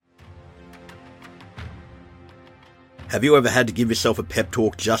Have you ever had to give yourself a pep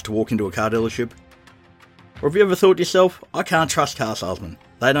talk just to walk into a car dealership? Or have you ever thought to yourself, I can't trust car salesmen,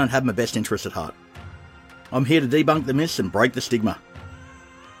 they don't have my best interests at heart? I'm here to debunk the myths and break the stigma.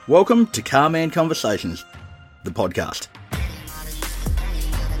 Welcome to Carman Conversations, the podcast.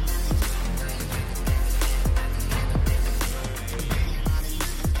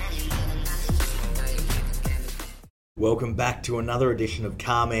 Welcome back to another edition of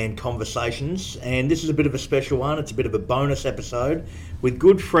Carman Conversations, and this is a bit of a special one. It's a bit of a bonus episode with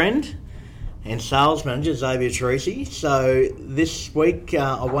good friend and sales manager Xavier Turrisi. So this week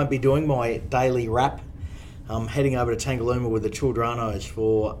I won't be doing my daily wrap. I'm heading over to Tangalooma with the Childranos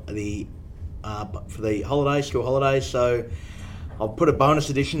for the school holidays. So I'll put a bonus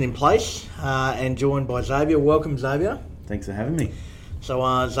edition in place and joined by Xavier. Welcome, Xavier. Thanks for having me.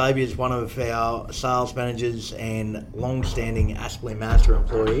 So Xavier is one of our sales managers and long-standing Aspley Master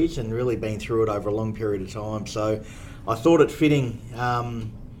employees, and really been through it over a long period of time. So I thought it fitting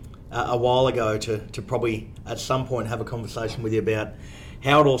a while ago to probably at some point have a conversation with you about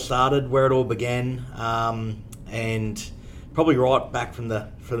how it all started, where it all began, and probably right back from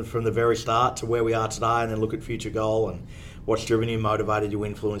the very start to where we are today, and then look at future goal and what's driven you, motivated you,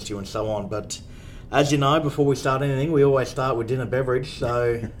 influenced you, and so on. But as you know, before we start anything, we always start with dinner beverage.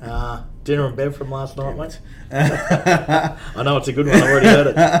 So, dinner and bev from last night, mate. I know it's a good one. I already heard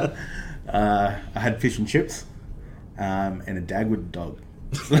it. I had fish and chips and a Dagwood dog.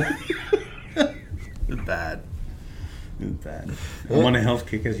 It was bad. Yeah. I'm on a health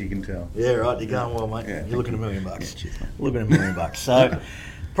kick, as you can tell. Yeah, right. You're going well, mate. Yeah, You're looking $1 million. Yeah, cheers, mate. Looking at $1 million. So,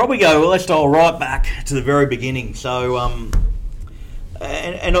 probably go. Well, let's dial right back to the very beginning. So,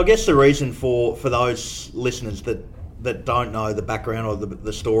 And I guess the reason for those listeners that don't know the background or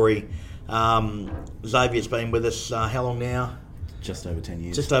the story, Xavier's been with us how long now? Just over 10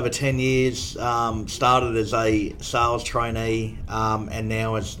 years. Just over 10 years. Started as a sales trainee and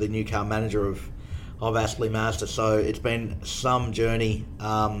now as the new car manager of Aspley Master. So it's been some journey,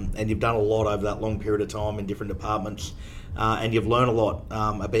 and you've done a lot over that long period of time in different departments, and you've learned a lot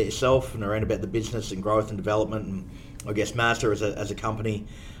about yourself and around about the business and growth and development, and I guess Master as a company,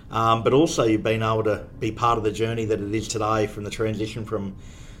 but also you've been able to be part of the journey that it is today, from the transition from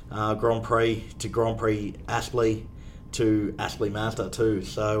Grand Prix to Grand Prix Aspley to Aspley Master too.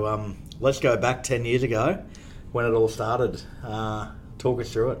 So let's go back 10 years ago when it all started. Talk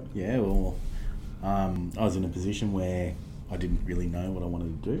us through it. Yeah, well, I was in a position where I didn't really know what I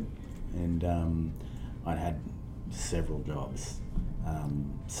wanted to do, and I'd had several jobs,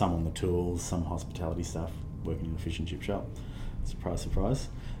 some on the tools, some hospitality stuff, working in a fish and chip shop. Surprise, surprise.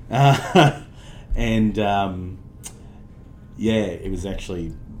 And it was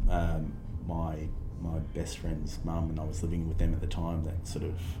actually my best friend's mum, and I was living with them at the time, that sort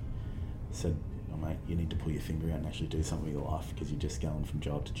of said, "Oh, mate, you need to pull your finger out and actually do something with your life, because you're just going from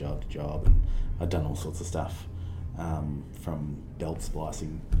job to job to job." And I'd done all sorts of stuff, from belt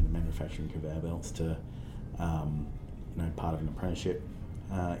splicing, manufacturing conveyor belts, to part of an apprenticeship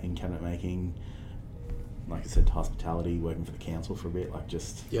in cabinet making. Like I said, hospitality, working for the council for a bit,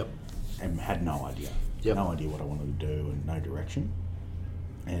 and had no idea. No idea what I wanted to do, and no direction.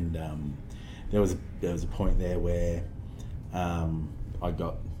 And there was a point there where I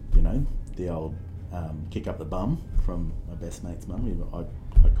got, the old kick up the bum from my best mate's mum.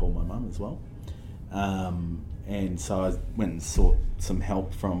 I call my mum as well. And so I went and sought some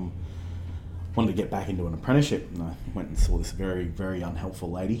help wanted to get back into an apprenticeship, and I went and saw this very, very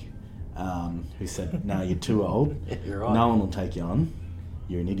unhelpful lady, who said, "No, you're too old. You're right. No one will take you on.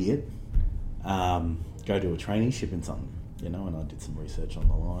 You're an idiot. Go do a traineeship in something." And I did some research on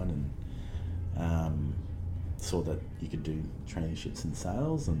the line and saw that you could do traineeships in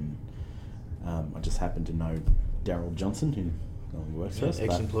sales, and I just happened to know Daryl Johnson, who no longer works for us.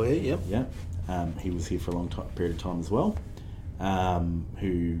 Ex-employee, yep. Yeah. He was here for a long period of time as well.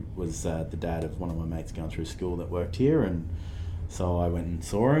 Who was the dad of one of my mates going through school that worked here, and so I went and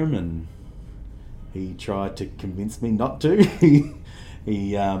saw him, and he tried to convince me not to. he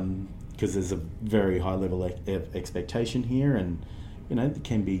because there's a very high level of expectation here, and there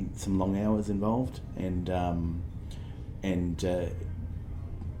can be some long hours involved,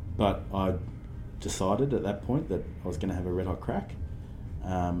 but I decided at that point that I was going to have a red hot crack,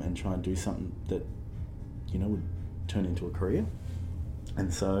 and try and do something that would turn into a career.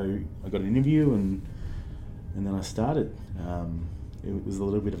 And so I got an interview, and then I started. It was a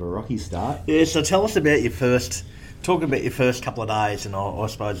little bit of a rocky start. Yeah, so tell us about your first couple of days, and I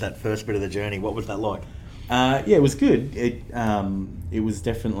suppose that first bit of the journey. What was that like? It was good. It was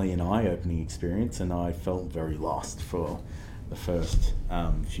definitely an eye-opening experience, and I felt very lost for the first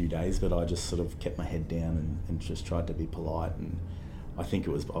few days, but I just sort of kept my head down and just tried to be polite. And I think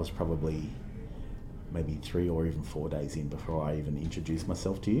I was probably maybe 3 or even 4 days in before I even introduced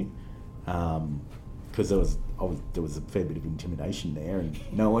myself to you, because there was a fair bit of intimidation there, and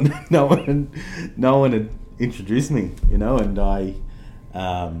no one had introduced me, and I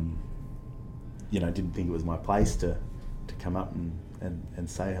didn't think it was my place to come up and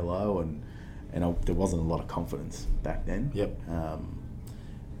say hello, and there wasn't a lot of confidence back then. Yep.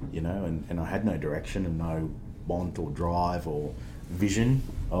 And I had no direction and no want or drive or vision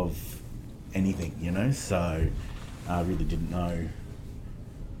of anything, so I really didn't know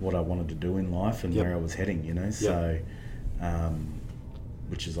what I wanted to do in life and where I was heading, so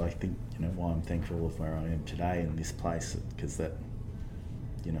which is, I think, why I'm thankful of where I am today in this place, because that,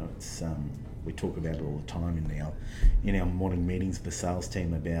 it's we talk about it all the time in our morning meetings with the sales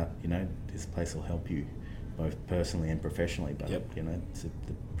team about, this place will help you both personally and professionally, but it's the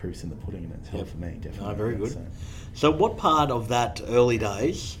proof's in the pudding, and it's helped for me, definitely. No, very good. So what part of that early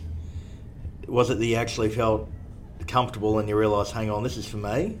days was it that you actually felt comfortable and you realised, hang on, this is for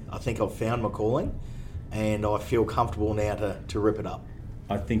me, I think I've found my calling and I feel comfortable now to rip it up?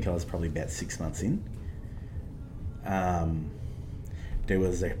 I think I was probably about 6 months in. There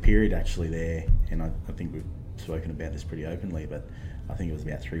was a period actually there, and I think we've spoken about this pretty openly, but I think it was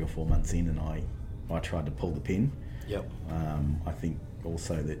about 3 or 4 months in, and I tried to pull the pin. Yep. I think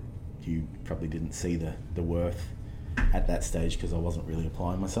also that you probably didn't see the worth at that stage because I wasn't really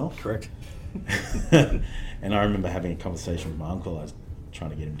applying myself. Correct. And I remember having a conversation with my uncle. I was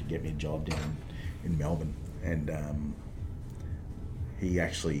trying to get him to get me a job down in Melbourne, and he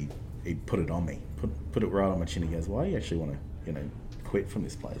put it on me, put it right on my chin. He goes, "Why do you actually want to, quit from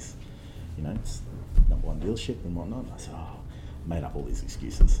this place? It's number one dealership and whatnot." And I said, I made up all these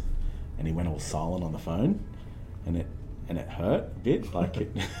excuses, and he went all silent on the phone, and it hurt a bit, like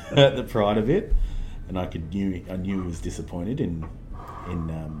it hurt the pride a bit, and I knew he was disappointed in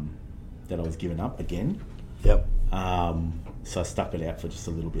that I was giving up again. Yep. So I stuck it out for just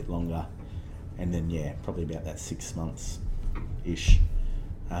a little bit longer, and then probably about that 6 months ish,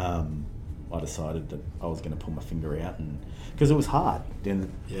 I decided that I was going to pull my finger out, and because it was hard.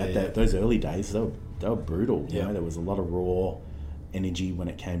 Then those early days, they were brutal. There was a lot of raw energy when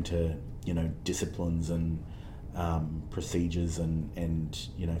it came to disciplines and procedures, and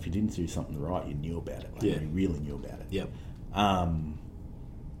if you didn't do something right, you knew about it. You really knew about it. Yep.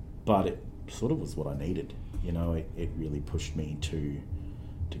 But it sort of was what I needed. It really pushed me to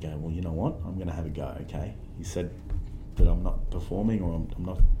go, well, you know what, I'm going to have a go, okay? You said that I'm not performing or I'm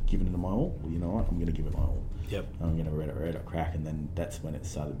not giving it my all. Well, you know what, I'm going to give it my all. Yep. I'm going to let it crack, and then that's when it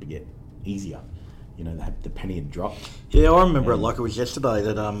started to get easier. The penny had dropped. Yeah, I remember it like it was yesterday,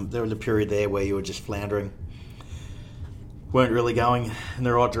 that there was a period there where you were just floundering, weren't really going in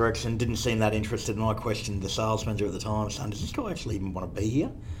the right direction, didn't seem that interested, and I questioned the sales manager at the time, saying, does this guy actually even want to be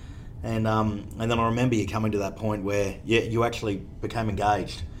here? And then I remember you coming to that point where you actually became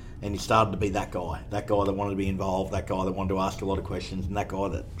engaged, and you started to be that guy that wanted to be involved, that guy that wanted to ask a lot of questions, and that guy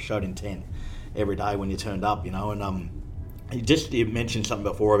that showed intent every day when you turned up, and you mentioned something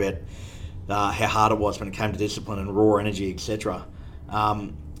before about how hard it was when it came to discipline and raw energy, etc.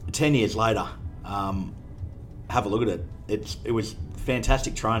 10 years later, have a look at it. It was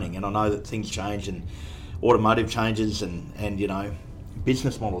fantastic training, and I know that things change and automotive changes and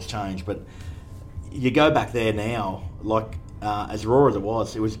business models change, but you go back there now, like as raw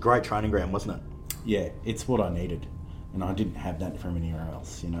as it was a great training ground, wasn't it? Yeah, it's what I needed, and I didn't have that from anywhere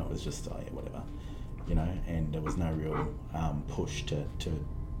else. It was just whatever, and there was no real push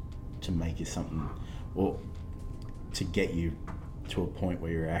to make you something, or to get you to a point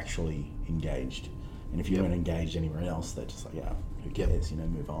where you're actually engaged. And if you weren't engaged anywhere else, they're just like, who cares?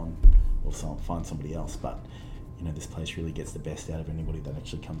 Move on, or find somebody else. But this place really gets the best out of anybody that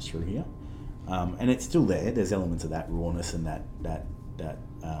actually comes through here, and it's still there. There's elements of that rawness and that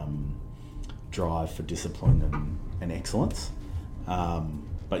drive for discipline and excellence.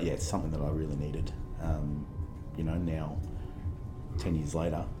 But it's something that I really needed. Now 10 years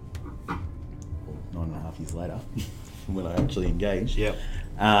later, or 9.5 years later, when I actually engaged. Yep.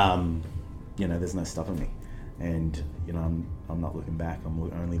 There's no stopping me, and I'm not looking back. I'm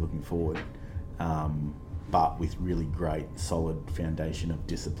only looking forward. But with really great, solid foundation of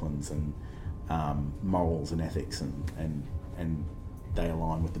disciplines and morals and ethics, and they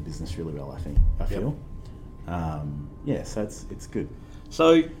align with the business really well. I feel. So it's good.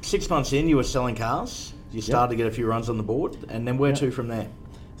 So 6 months in, you were selling cars. You started to get a few runs on the board, and then where to from there?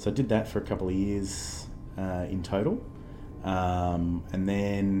 So I did that for a couple of years in total, and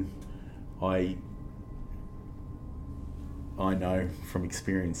then I I know from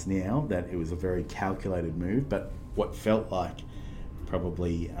experience now that it was a very calculated move, but what felt like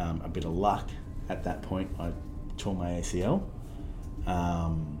probably a bit of luck at that point, I tore my ACL,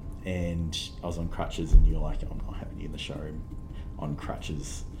 and I was on crutches, and you're like, I'm not having you in the showroom on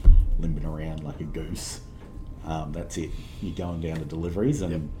crutches, limping around like a goose. That's it. You're going down to deliveries,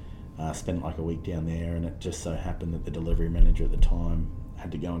 and spent like a week down there, and it just so happened that the delivery manager at the time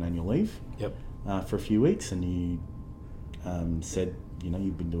had to go on annual leave for a few weeks, and you said,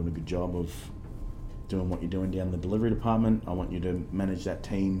 you've been doing a good job of doing what you're doing down in the delivery department. I want you to manage that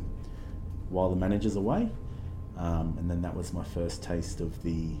team while the manager's away. And then that was my first taste of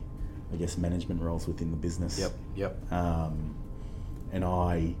the, management roles within the business. And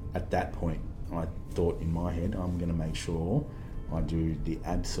at that point, I thought in my head, I'm going to make sure I do the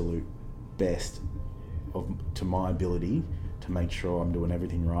absolute best to my ability to make sure I'm doing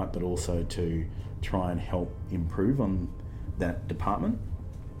everything right, but also to try and help improve on that department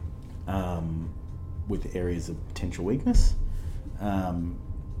with areas of potential weakness,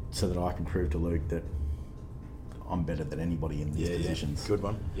 so that I can prove to Luke that I'm better than anybody in these positions. Good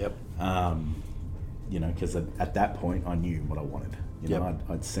one. Because at that point I knew what I wanted.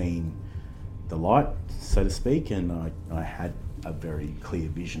 I'd seen the light, so to speak, and I had a very clear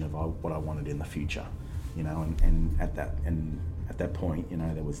vision of what I wanted in the future. And at that point,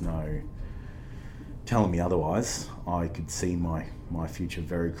 there was no telling me otherwise. I could see my future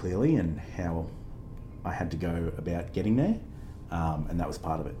very clearly and how I had to go about getting there. And that was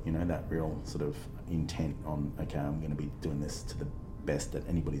part of it, that real sort of intent on, okay, I'm going to be doing this to the best that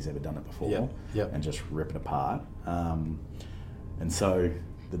anybody's ever done it before, and just rip it apart. And so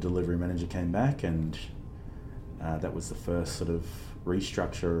the delivery manager came back, and that was the first sort of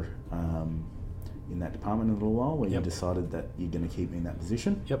restructure in that department in a little while, where you decided that you're going to keep me in that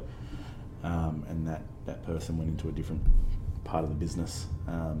position. And that person went into a different part of the business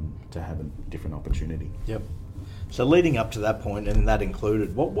to have a different opportunity. So leading up to that point, and that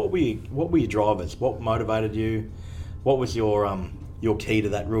included, what were your drivers? What motivated you? What was your key to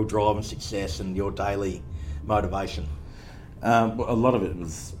that real drive and success, and your daily motivation? Well, a lot of it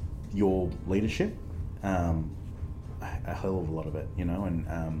was your leadership, a hell of a lot of it,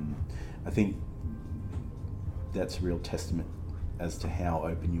 and I think that's a real testament as to how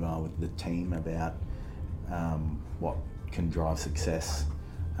open you are with the team about what can drive success,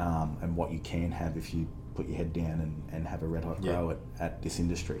 and what you can have if you put your head down and have a red hot go at this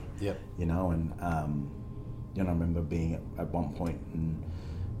industry. And I remember being at one point, and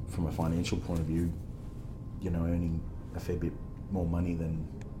from a financial point of view, earning a fair bit more money than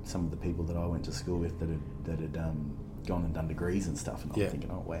some of the people that I went to school with that had gone and done degrees and stuff, and I'm thinking,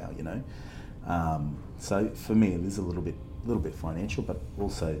 oh wow, so for me it is a little bit financial, but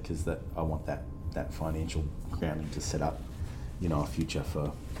also because that I want that financial grounding to set up a future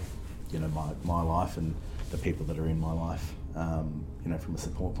for my life and the people that are in my life, from a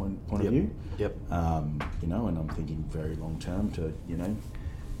support point of view. And I'm thinking very long term to,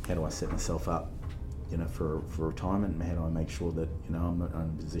 how do I set myself up, for retirement, and how do I make sure that, I'm not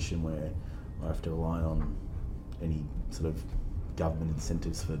in a position where I have to rely on any sort of government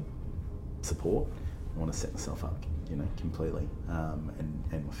incentives for support. I want to set myself up, completely,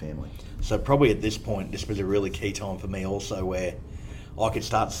 and my family. So probably at this point, this was a really key time for me also, where I could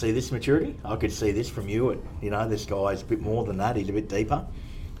start to see this maturity. I could see this from you. This guy's a bit more than that. He's a bit deeper.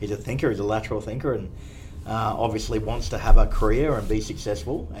 He's a thinker. He's a lateral thinker, and obviously wants to have a career and be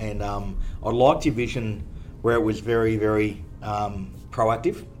successful. And I liked your vision where it was very, very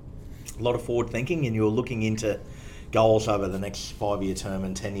proactive, a lot of forward thinking, and you were looking into goals over the next 5-year term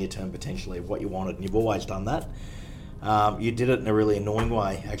and 10-year term potentially of what you wanted, and you've always done that. You did it in a really annoying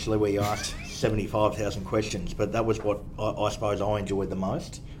way, actually, where you asked 75,000 questions, but that was what I suppose I enjoyed the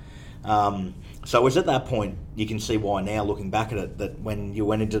most. So it was at that point, you can see why now, looking back at it, that when you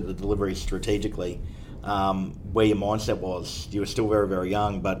went into the delivery strategically, where your mindset was, you were still very, very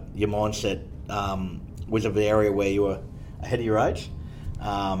young, but your mindset was of the area where you were ahead of your age.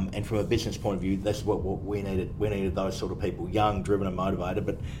 And from a business point of view, that's what we needed. We needed those sort of people, young, driven and motivated,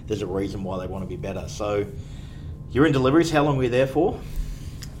 but there's a reason why they want to be better. So you're in deliveries. How long were you there for?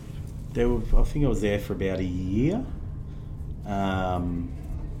 I think I was there for about a year. And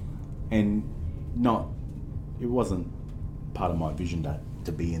it wasn't part of my vision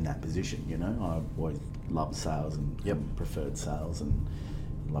to be in that position, I always loved sales and preferred sales and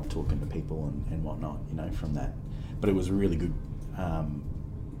loved talking to people and whatnot, from that. But it was a really good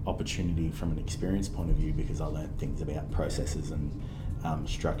opportunity from an experience point of view, because I learned things about processes and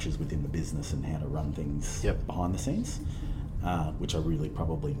structures within the business and how to run things behind the scenes, which I really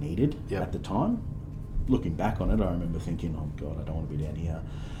probably needed at the time. looking back on it, I remember thinking, oh God, I don't want to be down here.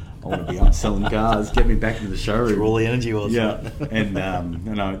 I want to be up selling cars. Get me back into the showroom. That's where all the energy was. Yeah, and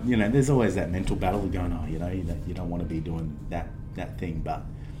I, there's always that mental battle of going, you don't want to be doing that thing, but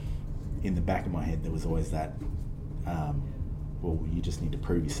in the back of my head there was always that, well, you just need to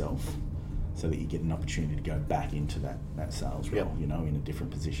prove yourself so that you get an opportunity to go back into that sales role, in a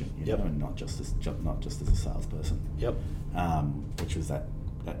different position, and not just as a salesperson. Yep. Which was that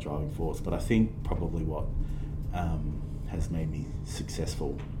driving force. But I think probably what has made me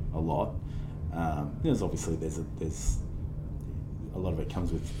successful a lot. There's obviously there's a lot of it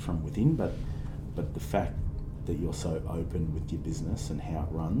comes from within, but the fact that you're so open with your business and how it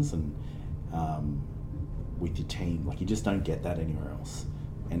runs and with your team, like you just don't get that anywhere else.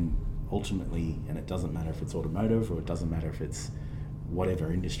 And ultimately, and it doesn't matter if it's automotive or it doesn't matter if it's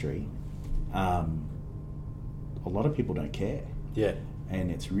whatever industry, a lot of people don't care. Yeah. And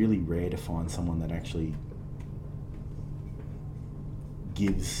it's really rare to find someone that actually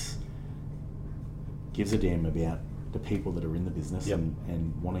gives a damn about the people that are in the business. Yep.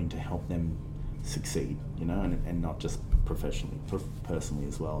 and wanting to help them succeed, and not just professionally, personally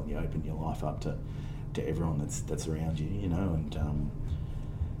as well. And you open your life up to everyone that's around you, and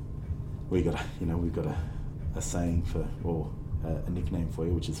we've got a saying or a nickname for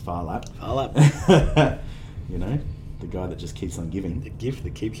you, which is Far Lap. Far Lap. The guy that just keeps on giving. The gift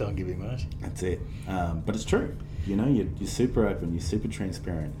that keeps on giving, mate. That's it. But it's true. You're super open. You're super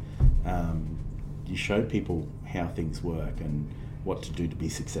transparent. You show people how things work and what to do to be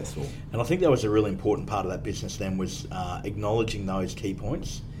successful. And I think that was a really important part of that business then was acknowledging those key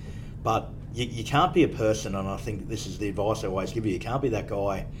points. But you can't be a person, and I think this is the advice I always give you can't be that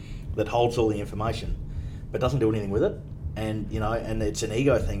guy that holds all the information but doesn't do anything with it. And and it's an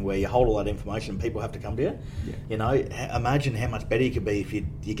ego thing where you hold all that information and people have to come to you. Yeah. Imagine how much better you could be if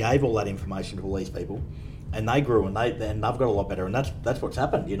you gave all that information to all these people, and they grew and they've got a lot better. And that's what's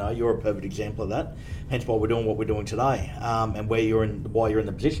happened. You're a perfect example of that. Hence why we're doing what we're doing today, and why you're in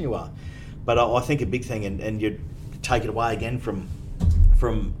the position you are. But I think a big thing, and you take it away again from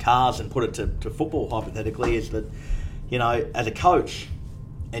cars and put it to football hypothetically, is that as a coach,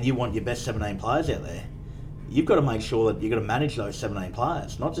 and you want your best 17 players out there. You've got to make sure that you've got to manage those 17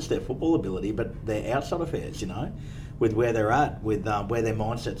 players, not just their football ability, but their outside affairs, with where they're at, with where their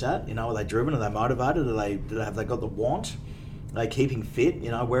mindset's at. Are they driven? Are they motivated? Have they got the want? Are they keeping fit?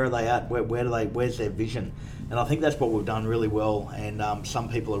 Where are they at? Where's their vision? And I think that's what we've done really well. And some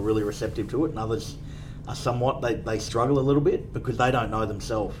people are really receptive to it, and others are somewhat, they struggle a little bit because they don't know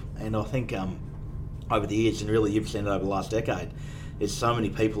themselves. And I think over the years, and really you've seen it over the last decade, there's so many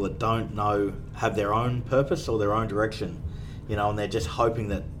people that don't have their own purpose or their own direction, and they're just hoping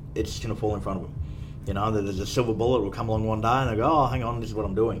that it's going to fall in front of them. That there's a silver bullet that will come along one day and they go, oh, hang on, this is what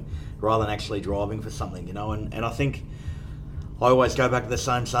I'm doing, rather than actually driving for something, and I think I always go back to the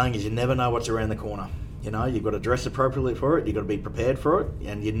same saying is you never know what's around the corner. You've got to dress appropriately for it, you've got to be prepared for it,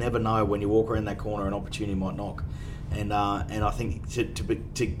 and you never know when you walk around that corner an opportunity might knock. And I think to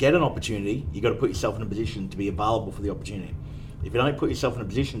get an opportunity, you've got to put yourself in a position to be available for the opportunity. If you don't put yourself in a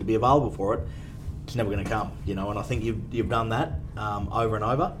position to be available for it, it's never going to come, And I think you've done that over and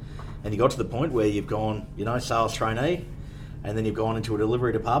over, and you got to the point where you've gone, sales trainee, and then you've gone into a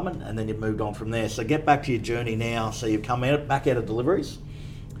delivery department, and then you've moved on from there. So get back to your journey now. So you've come back out of deliveries,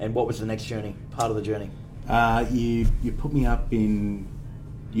 and what was the next journey? Part of the journey? You put me up in.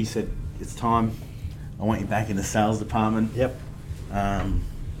 You said it's time. I want you back in the sales department. Yep. And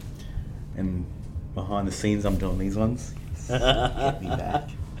behind the scenes, I'm doing these ones. Get me back.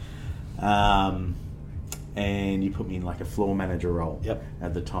 And you put me in like a floor manager role. Yep.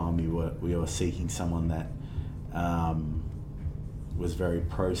 At the time, we were seeking someone that was very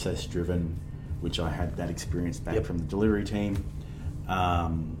process driven, which I had that experience back Yep. from the delivery team.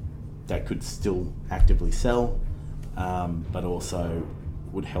 That could still actively sell, but also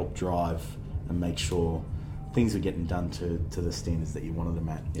would help drive and make sure things were getting done to the standards that you wanted them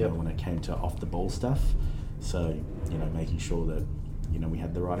at. You Yep. know, when it came to off the ball stuff. So, making sure that, we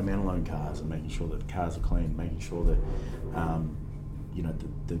had the right amount of loan cars and making sure that the cars were clean, making sure that,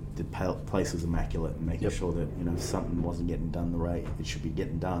 the place was immaculate and making Yep. sure that, if something wasn't getting done the way it should be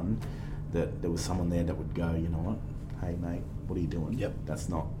getting done, that there was someone there that would go, you know what, hey mate, what are you doing? Yep. That's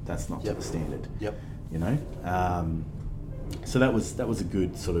not Yep. to the standard. Yep. So that was a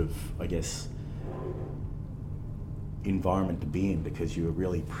good sort of, I guess, environment to be in, because you were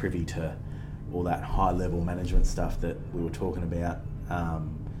really privy to all that high level management stuff that we were talking about.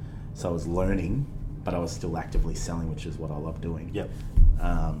 So I was learning, but I was still actively selling, which is what I love doing. Yep.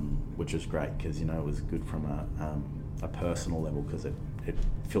 Which was great because, it was good from a personal level, because it it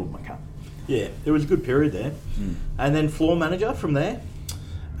filled my cup. Yeah, it was a good period there. And then floor manager from there?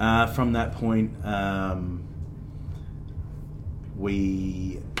 From that point,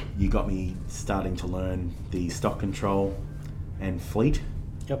 you got me starting to learn the stock control and fleet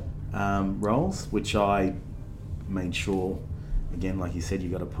roles, which I made sure, again, like you said, you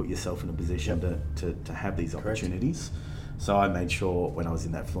got to put yourself in a position to have these opportunities. So I made sure when I was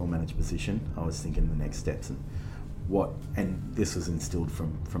in that floor manager position, I was thinking the next steps and this was instilled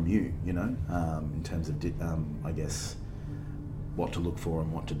from you, you know, in terms of I guess what to look for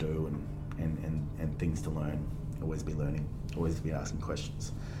and what to do and things to learn. Always be learning, always be asking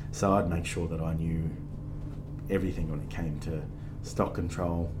questions. So I'd make sure that I knew everything when it came to stock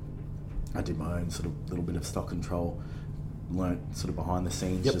control. I did my own sort of little bit of stock control, learnt sort of behind the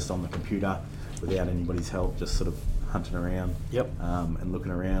scenes, just on the computer, without anybody's help, just sort of hunting around, and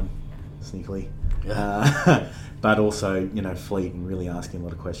looking around sneakily. But also, you know, fleet and really asking a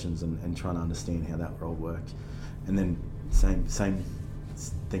lot of questions and trying to understand how that role worked. And then same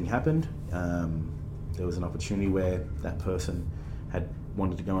thing happened. There was an opportunity where that person had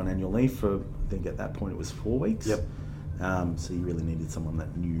wanted to go on annual leave for, I think at that point it was 4 weeks. So you really needed someone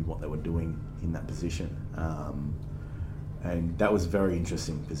that knew what they were doing in that position. And that was a very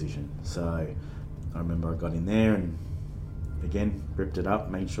interesting position. So I remember I got in there and again, ripped it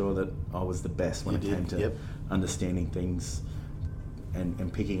up, made sure that I was the best when it came to understanding things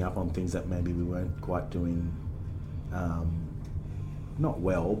and picking up on things that maybe we weren't quite doing, not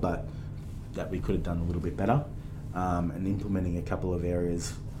well, but that we could have done a little bit better, and implementing a couple of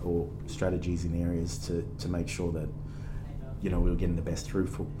areas or strategies in areas to make sure that, you know, we were getting the best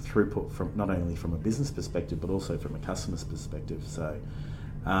throughput from not only from a business perspective but also from a customer's perspective. So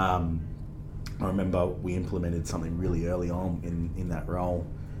I remember we implemented something really early on in that role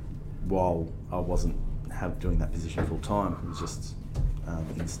while I wasn't doing that position full time. It was just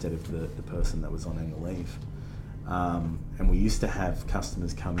instead of the person that was on annual leave. And we used to have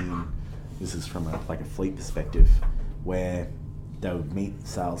customers come in, this is from a fleet perspective, where they would meet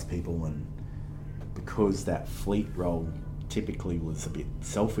salespeople, and because that fleet role typically was a bit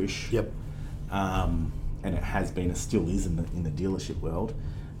selfish, and it has been, it still is in the dealership world,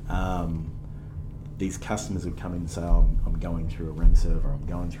 these customers would come in and say, I'm going through a REM server, I'm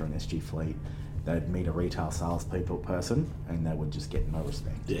going through an SG fleet. They'd meet a retail person and they would just get no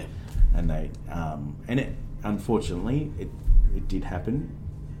respect. And they and it unfortunately it did happen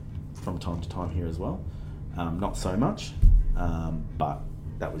from time to time here as well. Not so much, but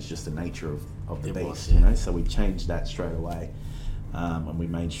that was just the nature of the beast, you know. So we changed that straight away, and we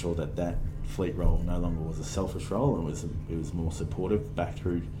made sure that fleet role no longer was a selfish role. It was more supportive back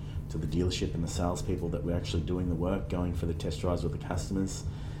through to the dealership and the salespeople that were actually doing the work, going for the test drives with the customers,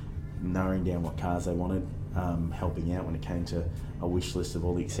 narrowing down what cars they wanted, helping out when it came to a wish list of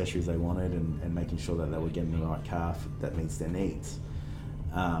all the accessories they wanted, and making sure that they were getting the right car that meets their needs.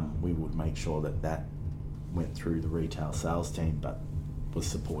 We would make sure that went through the retail sales team, but was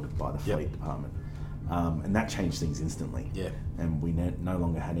supported by the fleet department. And that changed things instantly. And we no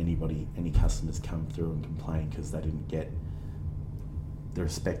longer had any customers come through and complain because they didn't get the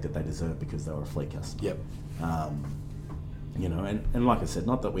respect that they deserve because they were a fleet customer. You know, and like I said,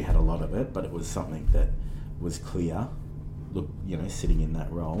 not that we had a lot of it, but it was something that was clear. Look, you know, sitting in that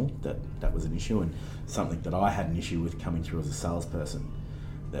role, that was an issue, and something that I had an issue with coming through as a salesperson.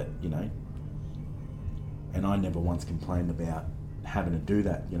 That, you know, and I never once complained about having to do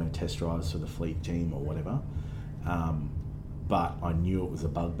that, you know, test drives for the fleet team or whatever. But I knew it was a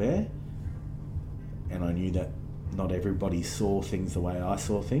bugbear, and I knew that not everybody saw things the way I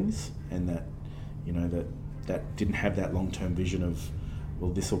saw things, and that, you know, that didn't have that long-term vision of,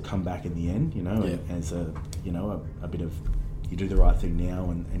 well, this will come back in the end, you know, and as a, you know, a bit of, you do the right thing now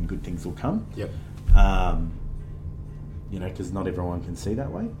and good things will come. You know, because not everyone can see that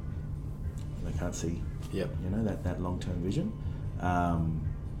way. They can't see, you know, that long-term vision.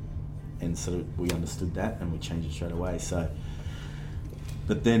 And so we understood that and we changed it straight away. So,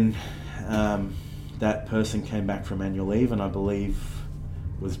 but then that person came back from annual leave, and I believe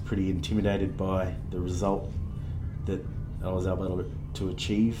was pretty intimidated by the result that I was able to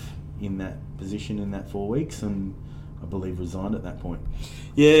achieve in that position in that 4 weeks, and I believe resigned at that point.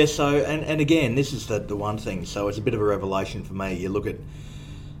 Yeah, so, and again, this is the one thing, so it's a bit of a revelation for me. You look at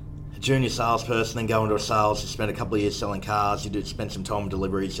a junior salesperson, then go into a sales, you spend a couple of years selling cars, you do spend some time in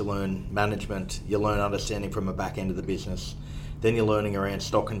deliveries, you learn management, you learn understanding from the back end of the business, then you're learning around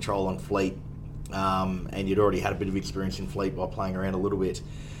stock control and fleet, and you'd already had a bit of experience in fleet by playing around a little bit.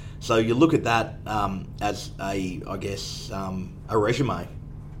 So you look at that as a resume,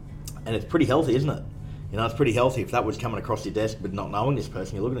 and it's pretty healthy, isn't it? You know, it's pretty healthy. If that was coming across your desk but not knowing this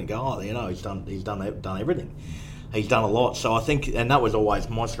person, you're looking and go, oh, you know, he's done everything. He's done a lot. So I think, and that was always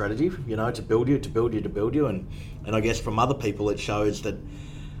my strategy, you know, to build you. And I guess from other people, it shows that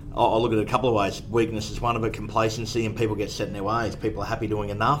I look at it a couple of ways. Weakness is one of it, complacency, and people get set in their ways. People are happy doing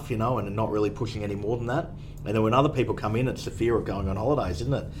enough, you know, and not really pushing any more than that. And then when other people come in, it's the fear of going on holidays,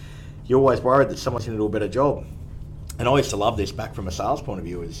 isn't it? You're always worried that someone's going to do a better job. And I used to love this back from a sales point of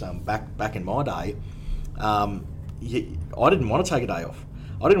view. Is back in my day, I didn't want to take a day off.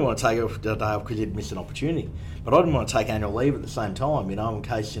 I didn't want to take a day off because you'd missed an opportunity. But I didn't want to take annual leave at the same time, you know, in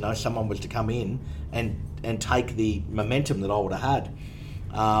case, you know, someone was to come in and take the momentum that I would have had.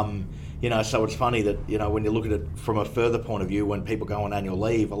 You know, so it's funny that, you know, when you look at it from a further point of view, when people go on annual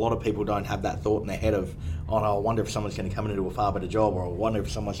leave, a lot of people don't have that thought in their head of, oh no, I wonder if someone's going to come in and do a far better job, or I wonder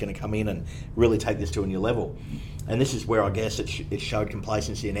if someone's going to come in and really take this to a new level. And this is where I guess it showed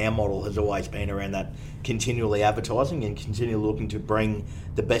complacency, and our model has always been around that continually advertising and continually looking to bring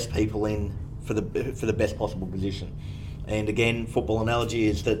the best people in for the best possible position. And again, football analogy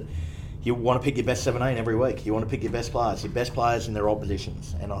is that you want to pick your best 17 every week. You want to pick your best players in their right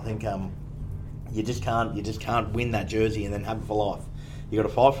positions. And I think you just can't win that jersey and then have it for life. You've got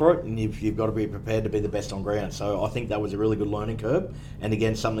to fight for it, and you've got to be prepared to be the best on ground. So I think that was a really good learning curve, and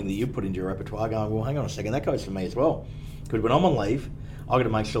again, something that you put into your repertoire going, well, hang on a second, that goes for me as well. Because when I'm on leave, I've got to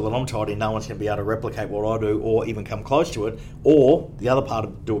make sure that I'm tidy, no one's going to be able to replicate what I do or even come close to it, or the other part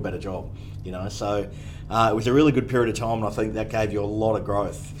of do a better job. You know, so it was a really good period of time, and I think that gave you a lot of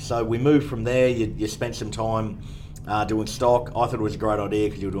growth. So we moved from there. You spent some time doing stock. I thought it was a great idea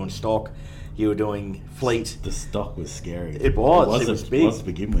because you were doing stock. You were doing fleet. The stock was scary. It was big. It was to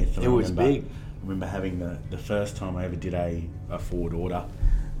begin with. It was big. I remember having the first time I ever did a forward order.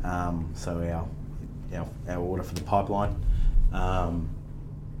 So our order for the pipeline. And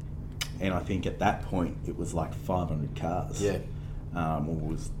I think at that point it was like 500 cars. Yeah. They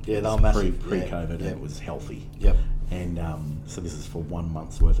were massive. Pre-COVID, and it was healthy. Yep. And so this is for 1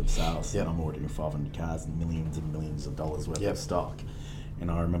 month's worth of sales. Yep. And I'm ordering 500 cars and millions of dollars worth of stock. And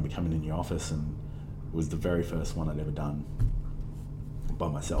I remember coming in your office, and it was the very first one I'd ever done by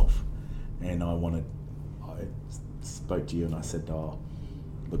myself. And I spoke to you and I said, oh,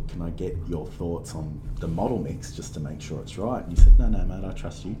 look, can I get your thoughts on the model mix just to make sure it's right? And you said, no, mate, I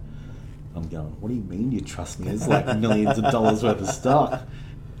trust you. I'm going, what do you mean you trust me? It's like millions of dollars worth of stock.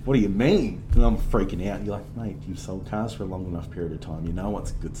 What do you mean? And I'm freaking out. And you're like, mate, you've sold cars for a long enough period of time. You know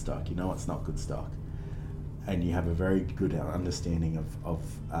what's good stock. You know what's not good stock. And you have a very good understanding of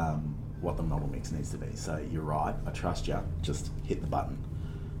what the model mix needs to be. So you're right. I trust you. Just hit the button.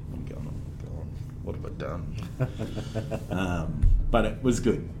 I'm going, what have I done? But it was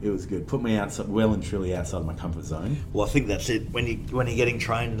good. It was good. Put me outside, well and truly outside my comfort zone. Well, I think that's it. When you're getting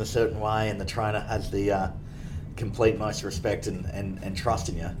trained in a certain way, and the trainer has the complete most respect and trust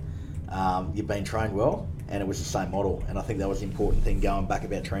in you, you've been trained well, and it was the same model. And I think that was the important thing going back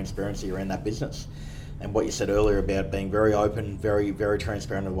about transparency around that business. And what you said earlier about being very open, very, very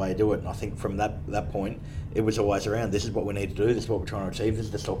transparent in the way you do it. And I think from that point, it was always around, this is what we need to do, this is what we're trying to achieve, this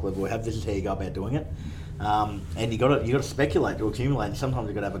is the stock level we have, this is how you go about doing it. And you got to speculate to accumulate, and sometimes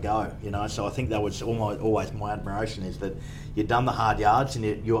you've got to have a go, you know. So I think that was always my admiration, is that you'd done the hard yards and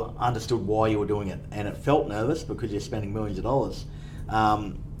you understood why you were doing it. And it felt nervous because you're spending millions of dollars.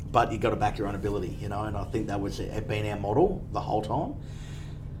 But you got to back your own ability, you know, and I think that had been our model the whole time.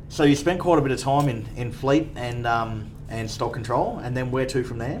 So you spent quite a bit of time in fleet and stock control, and then where to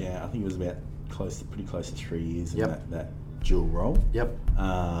from there? Yeah, I think it was about pretty close to 3 years Yep. in that dual role. Yep.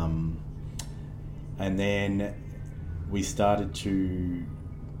 And then we started to...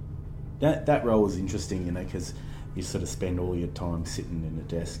 That role was interesting, you know, because you sort of spend all your time sitting in a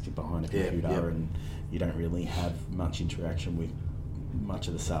desk behind a computer, Yep. and you don't really have much interaction with much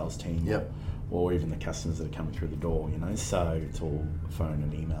of the sales team. Yep. Or even the customers that are coming through the door, you know, so it's all phone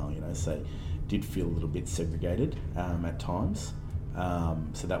and email, you know, so did feel a little bit segregated at times.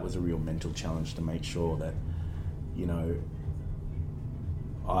 So that was a real mental challenge to make sure that, you know,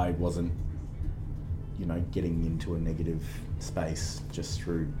 I wasn't, you know, getting into a negative space just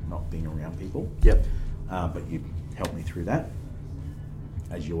through not being around people. Yep. But you helped me through that,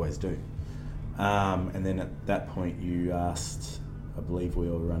 as you always do. And then at that point you asked... I believe we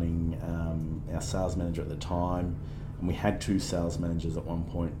were running our sales manager at the time, and we had 2 sales managers at one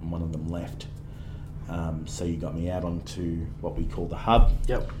point, and one of them left. So you got me out onto what we call the hub,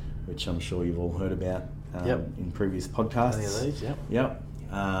 Yep. which I'm sure you've all heard about Yep. in previous podcasts. Any of these? Yep. Yep.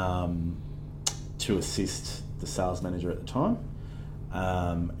 To assist the sales manager at the time,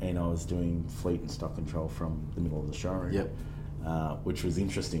 and I was doing fleet and stock control from the middle of the showroom. Yep. which was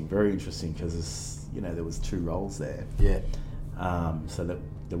interesting, very interesting, because there was 2 roles there. Yeah. So that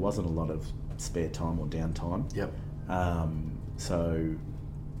there wasn't a lot of spare time or downtime. Yep. So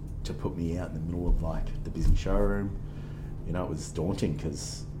to put me out in the middle of like the busy showroom, it was daunting,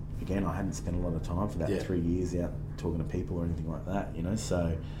 because again, I hadn't spent a lot of time for that 3 years out talking to people or anything like that.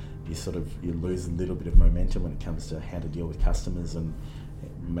 So you lose a little bit of momentum when it comes to how to deal with customers and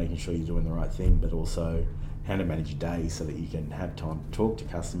making sure you're doing the right thing, but also how to manage your day so that you can have time to talk to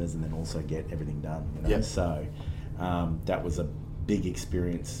customers and then also get everything done. Yep. So that was a big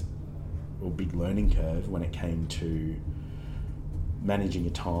experience or big learning curve when it came to managing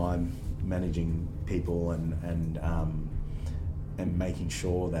your time, managing people, and making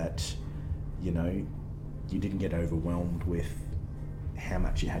sure that you didn't get overwhelmed with how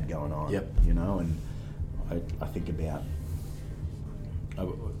much you had going on. Yep. And I think about,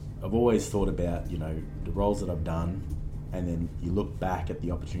 I've always thought about the roles that I've done, and then you look back at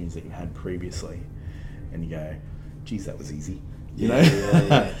the opportunities that you had previously, and you go, geez, that was easy. Yeah.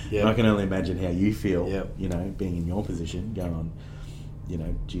 And I can only imagine how you feel. Yep. Being in your position, going on,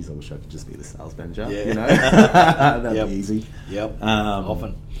 geez, I wish I could just be the sales manager. Yeah. That'd be easy. Yep.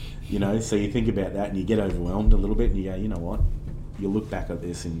 Often. So you think about that and you get overwhelmed a little bit, and you go, you know what? You look back at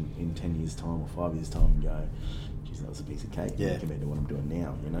this in 10 years' time or 5 years' time and go, geez, that was a piece of cake compared to what I'm doing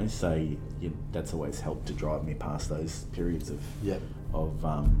now. So that's always helped to drive me past those periods of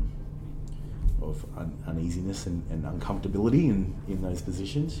uneasiness and uncomfortability in those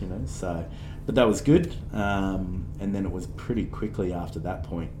positions. So, but that was good. And then it was pretty quickly after that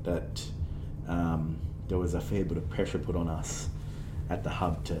point that there was a fair bit of pressure put on us at the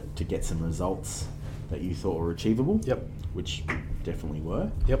hub to get some results that you thought were achievable. Yep. Which definitely were.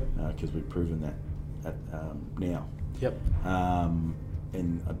 Yep. Because we've proven that now. Yep.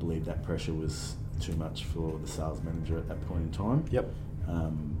 And I believe that pressure was too much for the sales manager at that point in time. Yep.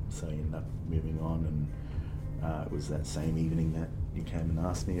 So he ended up moving on, and it was that same evening that you came and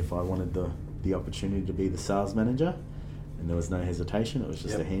asked me if I wanted the opportunity to be the sales manager, and there was no hesitation. It was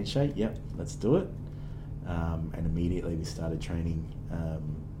just a handshake. Yep, let's do it. And immediately we started training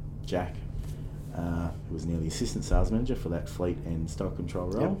Jack, who was now the assistant sales manager for that fleet and stock control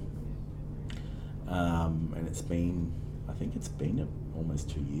role. Yep. And it's been almost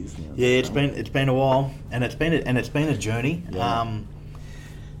 2 years now. Yeah, it's been a while, and it's been a journey. Yeah.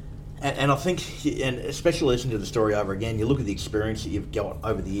 And I think, and especially listening to the story over again, you look at the experience that you've got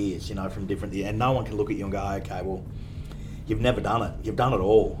over the years, from different, and no one can look at you and go, okay, well, you've never done it. You've done it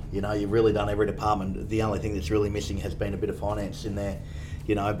all. You've really done every department. The only thing that's really missing has been a bit of finance in there,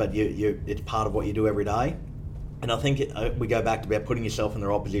 but it's part of what you do every day. And I think we go back to about putting yourself in the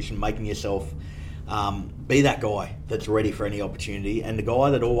right position, making yourself be that guy that's ready for any opportunity, and the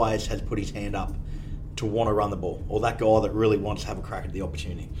guy that always has put his hand up to want to run the ball, or that guy that really wants to have a crack at the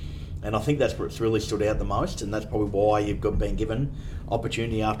opportunity. And I think that's what's really stood out the most, and that's probably why you've been given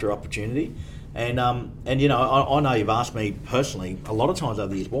opportunity after opportunity. And I know you've asked me personally a lot of times over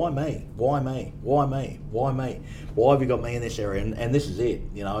the years, why me? Why me? Why me? Why me? Why have you got me in this area? And this is it,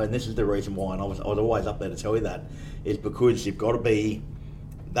 and this is the reason why. And I was always up there to tell you that, is because you've got to be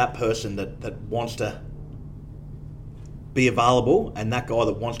that person that wants to be available, and that guy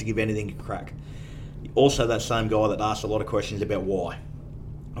that wants to give anything a crack. Also that same guy that asks a lot of questions about why.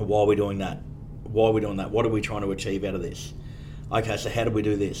 Why are we doing that? Why are we doing that? What are we trying to achieve out of this? Okay, so how do we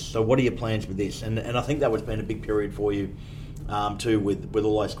do this? So what are your plans with this? And I think that was been a big period for you too, with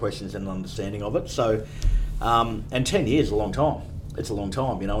all those questions and understanding of it. So, and 10 years is a long time. It's a long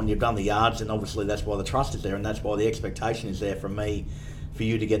time, and you've done the yards, and obviously that's why the trust is there, and that's why the expectation is there from me for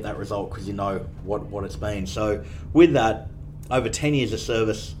you to get that result, because you know what it's been. So with that, over 10 years of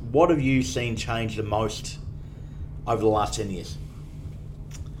service, what have you seen change the most over the last 10 years?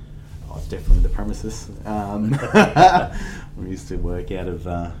 Oh, definitely the premises. We used to work out of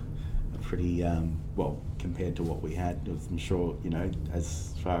a pretty, compared to what we had, I'm sure,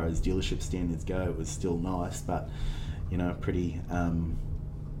 as far as dealership standards go, it was still nice, but, pretty,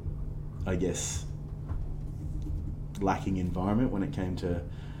 I guess, lacking environment when it came to,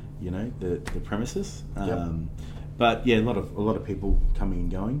 the premises. Yep. But yeah, a lot of people coming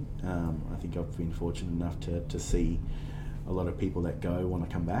and going. I think I've been fortunate enough to see a lot of people that go want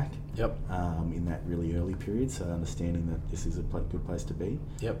to come back. Yep. In that really early period, so understanding that this is a good place to be.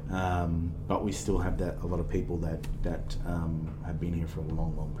 Yep. But we still have a lot of people that have been here for a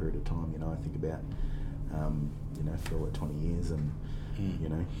long period of time. I think about Phil at 20 years, and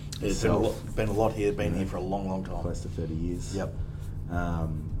it's been a lot here. Been here for a long time. Close to 30 years. Yep.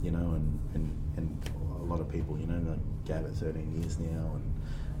 And a lot of people, like Gab at 13 years now,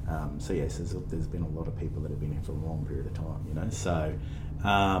 So yes, there's been a lot of people that have been here for a long period of time, you know. So,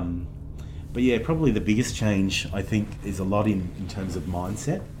 but yeah, probably the biggest change I think is a lot in terms of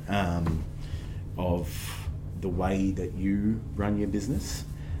mindset, of the way that you run your business.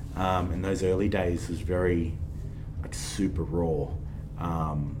 And those early days was very like super raw,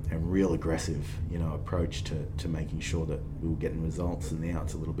 and real aggressive, you know, approach to making sure that we were getting results. And now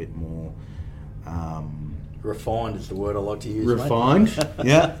it's a little bit more refined is the word I like to use. Refined, mate.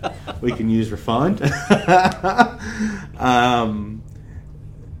 Yeah, we can use refined.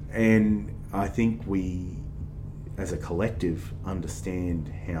 And I think we, as a collective,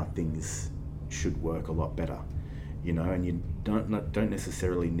 understand how things should work a lot better, you know. And you don't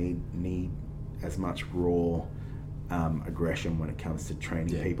necessarily need as much raw aggression when it comes to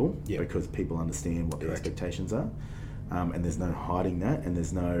training people, because people understand what the expectations are, and there's no hiding that, and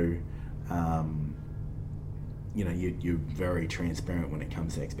there's no you know, you're very transparent when it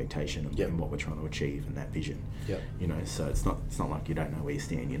comes to expectation and what we're trying to achieve and that vision. You know, so it's not like you don't know where you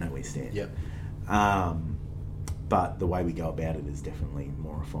stand. You know where you stand. But the way we go about it is definitely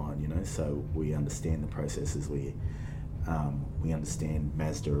more refined. You know, so we understand the processes. We understand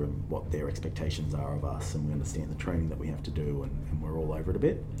Mazda and what their expectations are of us, and we understand the training that we have to do, and we're all over it a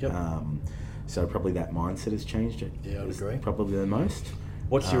bit. So probably that mindset has changed. Yeah, I'd agree. Probably the most.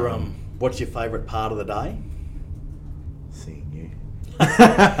 What's your favourite part of the day? Seeing you.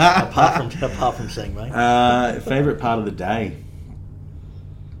 apart from seeing me. Favourite part of the day.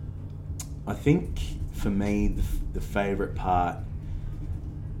 I think for me the favourite part,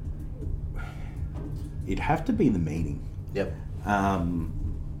 it'd have to be the meeting. You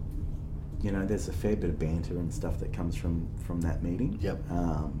know, there's a fair bit of banter and stuff that comes from that meeting.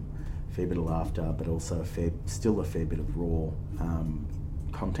 Fair bit of laughter, but also still a fair bit of raw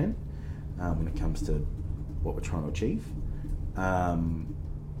content when it comes to what we're trying to achieve. And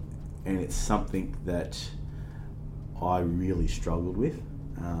it's something that I really struggled with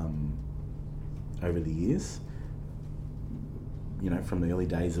over the years. You know, from the early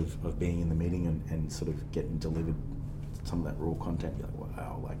days of being in the meeting and sort of getting delivered some of that raw content, you're like,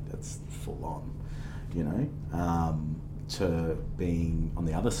 wow, like that's full on, you know, to being on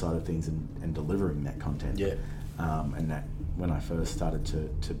the other side of things and delivering that content. And that when I first started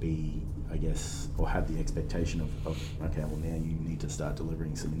to be, I guess, or have the expectation of okay, well now you need to start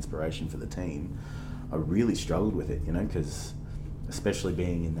delivering some inspiration for the team, I really struggled with it, you know, because especially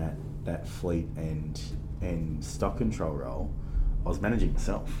being in that fleet and stock control role, I was managing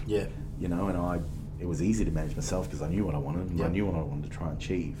myself. You know, and it was easy to manage myself because I knew what I wanted and I knew what I wanted to try and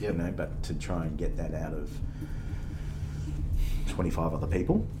achieve. You know, but to try and get that out of 25 other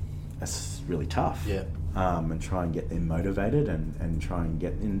people, that's really tough. And try and get them motivated and try and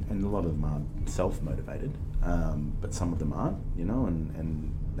get in, and a lot of them are self-motivated, but some of them aren't, you know,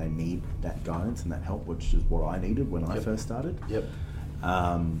 and they need that guidance and that help, which is what I needed when I first started.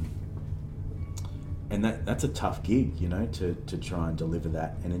 And that's a tough gig, you know, to try and deliver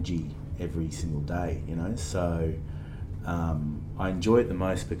that energy every single day, you know. So I enjoy it the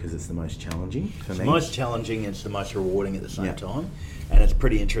most because it's the most challenging for me. It's the most challenging, it's the most rewarding at the same time, and it's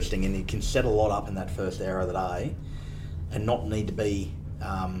pretty interesting, and you can set a lot up in that first hour of the day and not need to be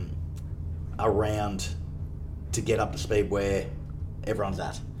around to get up to speed where everyone's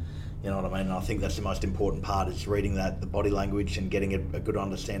at. You know what I mean? And I think that's the most important part, is reading the body language and getting a good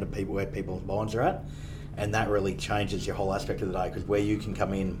understanding of people, where people's minds are at. And that really changes your whole aspect of the day, because where you can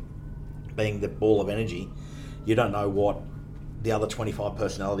come in being the ball of energy, you don't know what the other 25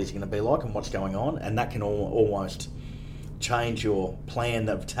 personalities are going to be like and what's going on, and that can almost change your plan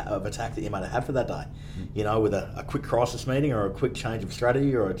of attack that you might have for that day. You know, with a quick crisis meeting or a quick change of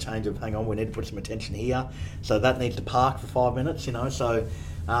strategy or a change of, hang on, we need to put some attention here, so that needs to park for 5 minutes, you know. So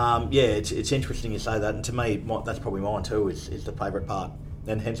it's interesting you say that, and to me that's probably mine too, is the favourite part,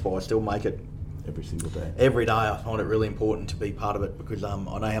 and hence why I still make it every single day. Every day I find it really important to be part of it, because I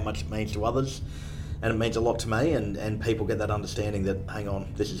know how much it means to others, and it means a lot to me, and people get that understanding that, hang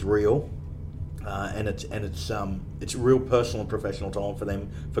on, this is real, and it's real personal and professional time for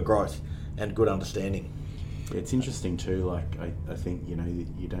them for growth and good understanding. It's interesting too, like I think, you know,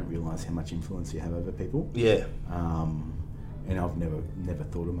 you don't realise how much influence you have over people. And I've never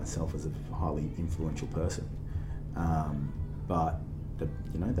thought of myself as a highly influential person, but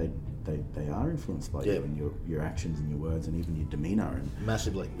you know, they are influenced by you and your actions and your words and even your demeanour, and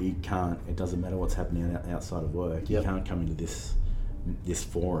massively. It doesn't matter what's happening outside of work. You can't come into this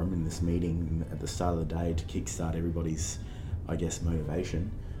forum, in this meeting at the start of the day to kickstart everybody's, I guess,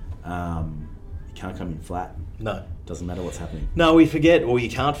 motivation. You can't come in flat. No. Doesn't matter what's happening. No, we forget, or you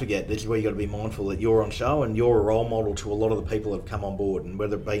can't forget, this is where you've got to be mindful that you're on show and you're a role model to a lot of the people that have come on board. And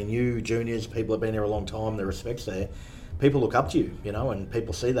whether it be new, juniors, people that have been there a long time, their respect's there, people look up to you, and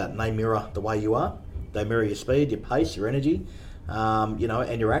people see that and they mirror the way you are. They mirror your speed, your pace, your energy, and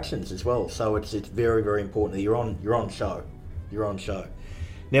your actions as well. So it's very, very important that you're on show. You're on show.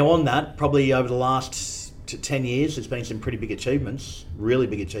 Now on that, probably over the last 10 years, there's been some pretty big achievements, really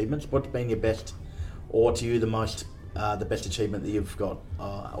big achievements. What's been your best, or to you the best achievement that you've got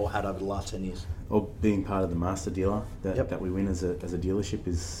or had over the last 10 years? Well, being part of the master dealer that we win as a dealership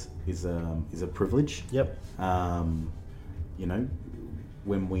is a privilege. Yep.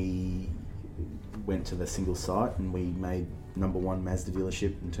 When we went to the single site and we made number one Mazda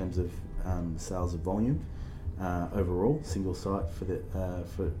dealership in terms of sales of volume overall, single site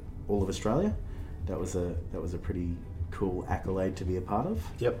for all of Australia. That was a pretty cool accolade to be a part of.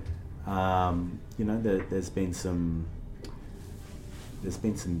 Yep. There's been some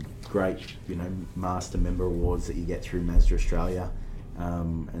great master member awards that you get through Mazda Australia,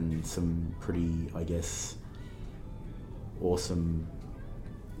 and some pretty, I guess, awesome.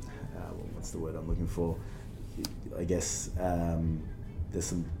 What's the word I'm looking for? I guess there's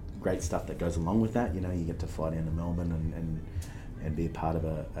some great stuff that goes along with that. You get to fly down to Melbourne and be a part of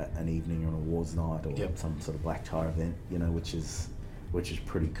an evening or an awards night or some sort of black tie event. Which is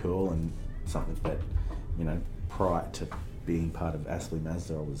pretty cool, and something that prior to being part of Aspley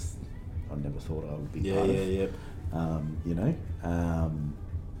Mazda, I never thought I would be part of.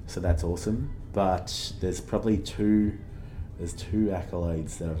 So that's awesome. But there's probably two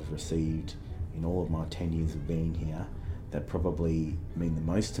accolades that I've received in all of my 10 years of being here that probably mean the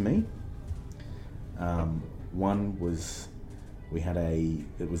most to me. One was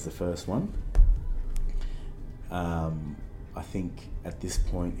it was the first one. I think at this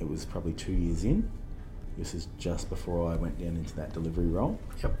point it was probably 2 years in. This is just before I went down into that delivery role.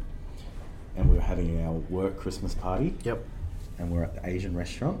 Yep. And we were having our work Christmas party. Yep. And we're at the Asian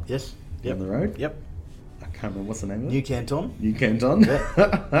restaurant. Yes. Down the road. Yep. I can't remember what's the name of it. New Canton. New Canton.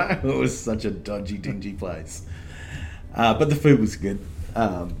 Yep. It was such a dodgy, dingy place. But the food was good.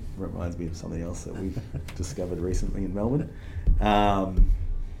 Reminds me of something else that we've discovered recently in Melbourne.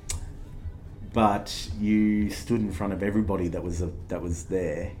 But you stood in front of everybody that was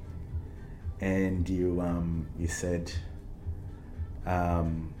there, and you said of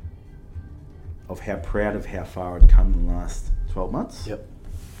how proud of how far I'd come in the last 12 months. Yep.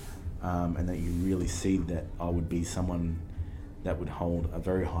 And that you really see that I would be someone that would hold a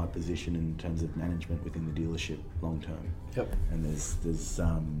very high position in terms of management within the dealership long term. Yep. And there's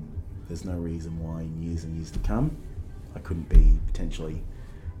no reason why in years and years to come I couldn't be potentially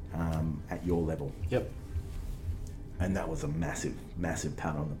at your level. Yep. And that was a massive, massive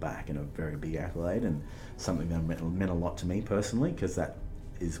pat on the back and a very big accolade, and something that meant a lot to me personally, because that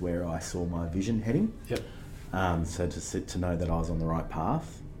is where I saw my vision heading. Yep. So to know that I was on the right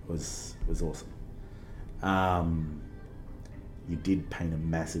path was awesome. You did paint a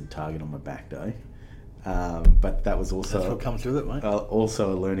massive target on my back though, but that was also that's what comes with it, mate.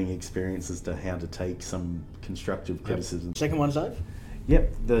 Also a learning experience as to how to take some constructive criticism. Second one, Dave?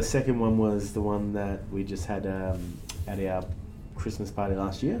 Yep, the second one was the one that we just had at our Christmas party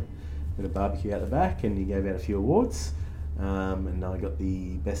last year. We had a barbecue out the back, and you gave out a few awards, and I got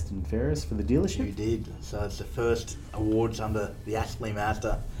the best and fairest for the dealership. You did. So it's the first awards under the Aspley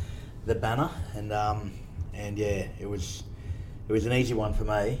Mazda, the banner, and yeah, it was an easy one for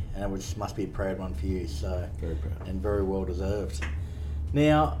me, and it must be a proud one for you. So very proud and very well deserved.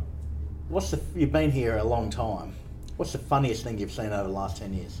 Now, you've been here a long time. What's the funniest thing you've seen over the last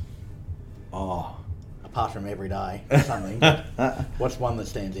 10 years? Oh, apart from every day, something. What's one that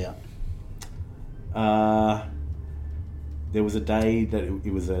stands out? There was a day that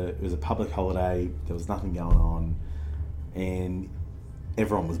it was a public holiday. There was nothing going on, and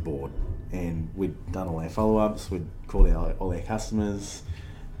everyone was bored. And we'd done all our follow-ups. We'd called all our customers,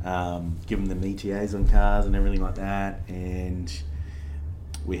 given them ETAs on cars and everything like that. And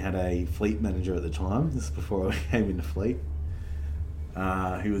we had a fleet manager at the time. This is before I came into fleet.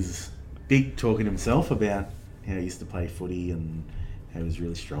 Who was big talking himself about how he used to play footy and how he was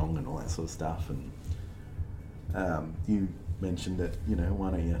really strong and all that sort of stuff. And you mentioned that, why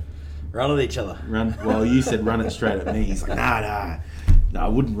don't you run at each other? Well, you said run it straight at me. He's like, no, I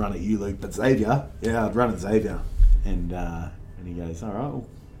wouldn't run at you, Luke, but Xavier. Yeah, I'd run at Xavier. And he goes, all right, well,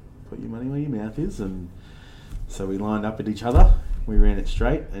 put your money where your mouth is. And so we lined up at each other. We ran it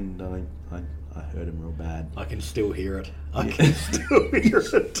straight, and I heard him real bad. I can still hear it. I can still hear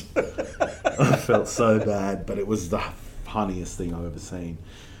it. I felt so bad, but it was the funniest thing I've ever seen.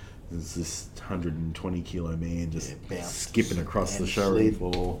 there's this 120 kilo man just bounced skipping across the and showroom slid.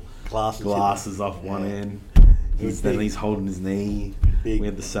 floor, Glasses off one end. He's holding his knee. Big. We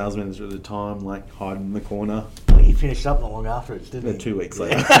had the sales manager at the time, like, hiding in the corner. I think he finished up not long afterwards, didn't he? 2 weeks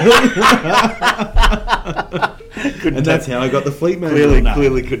later. And that's how I got the fleet manager.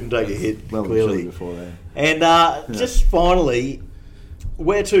 Clearly couldn't take a hit. Well, clearly. before that. And just finally,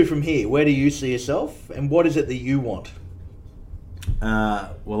 where to from here? Where do you see yourself, and what is it that you want?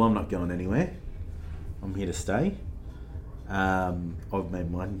 Well, I'm not going anywhere. I'm here to stay. I've made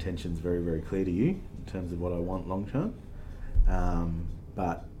my intentions very, very clear to you in terms of what I want long term.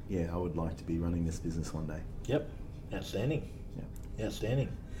 But yeah, I would like to be running this business one day. Yep, outstanding. Yeah. Outstanding.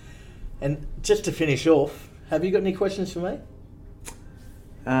 And just to finish off, have you got any questions for me?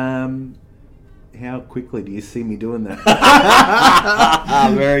 How quickly do you see me doing that?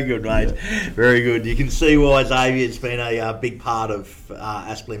 Very good, mate. Very good. You can see why Xavier's been a big part of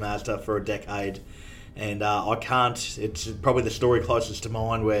Aspley Mazda for a decade. And it's probably the story closest to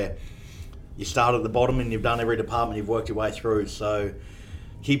mine where you start at the bottom and you've done every department, you've worked your way through. So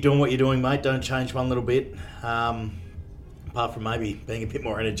keep doing what you're doing, mate. Don't change one little bit. Apart from maybe being a bit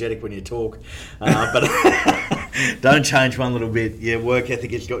more energetic when you talk. But don't change one little bit. Your work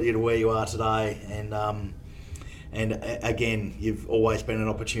ethic has got you to where you are today. And again, you've always been an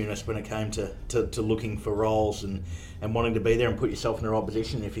opportunist when it came to looking for roles and wanting to be there and put yourself in the right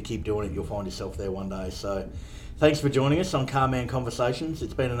position. If you keep doing it, you'll find yourself there one day. So thanks for joining us on Carman Conversations.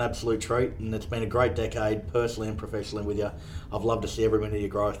 It's been an absolute treat, and it's been a great decade, personally and professionally, with you. I've loved to see every minute of your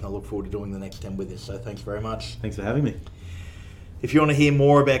growth, and I look forward to doing the next 10 with you. So thanks very much. Thanks for having me. If you want to hear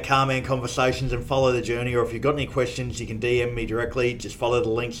more about Carman Conversations and follow the journey, or if you've got any questions, you can DM me directly. Just follow the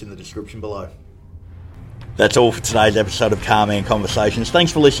links in the description below. That's all for today's episode of Carman Conversations.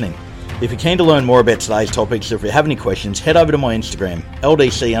 Thanks for listening. If you're keen to learn more about today's topics, or if you have any questions, head over to my Instagram,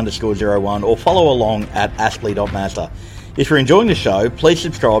 LDC_01, or follow along at aspley.mazda. If you're enjoying the show, please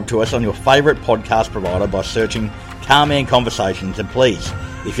subscribe to us on your favourite podcast provider by searching Carman Conversations. And please,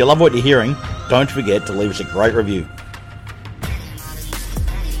 if you love what you're hearing, don't forget to leave us a great review.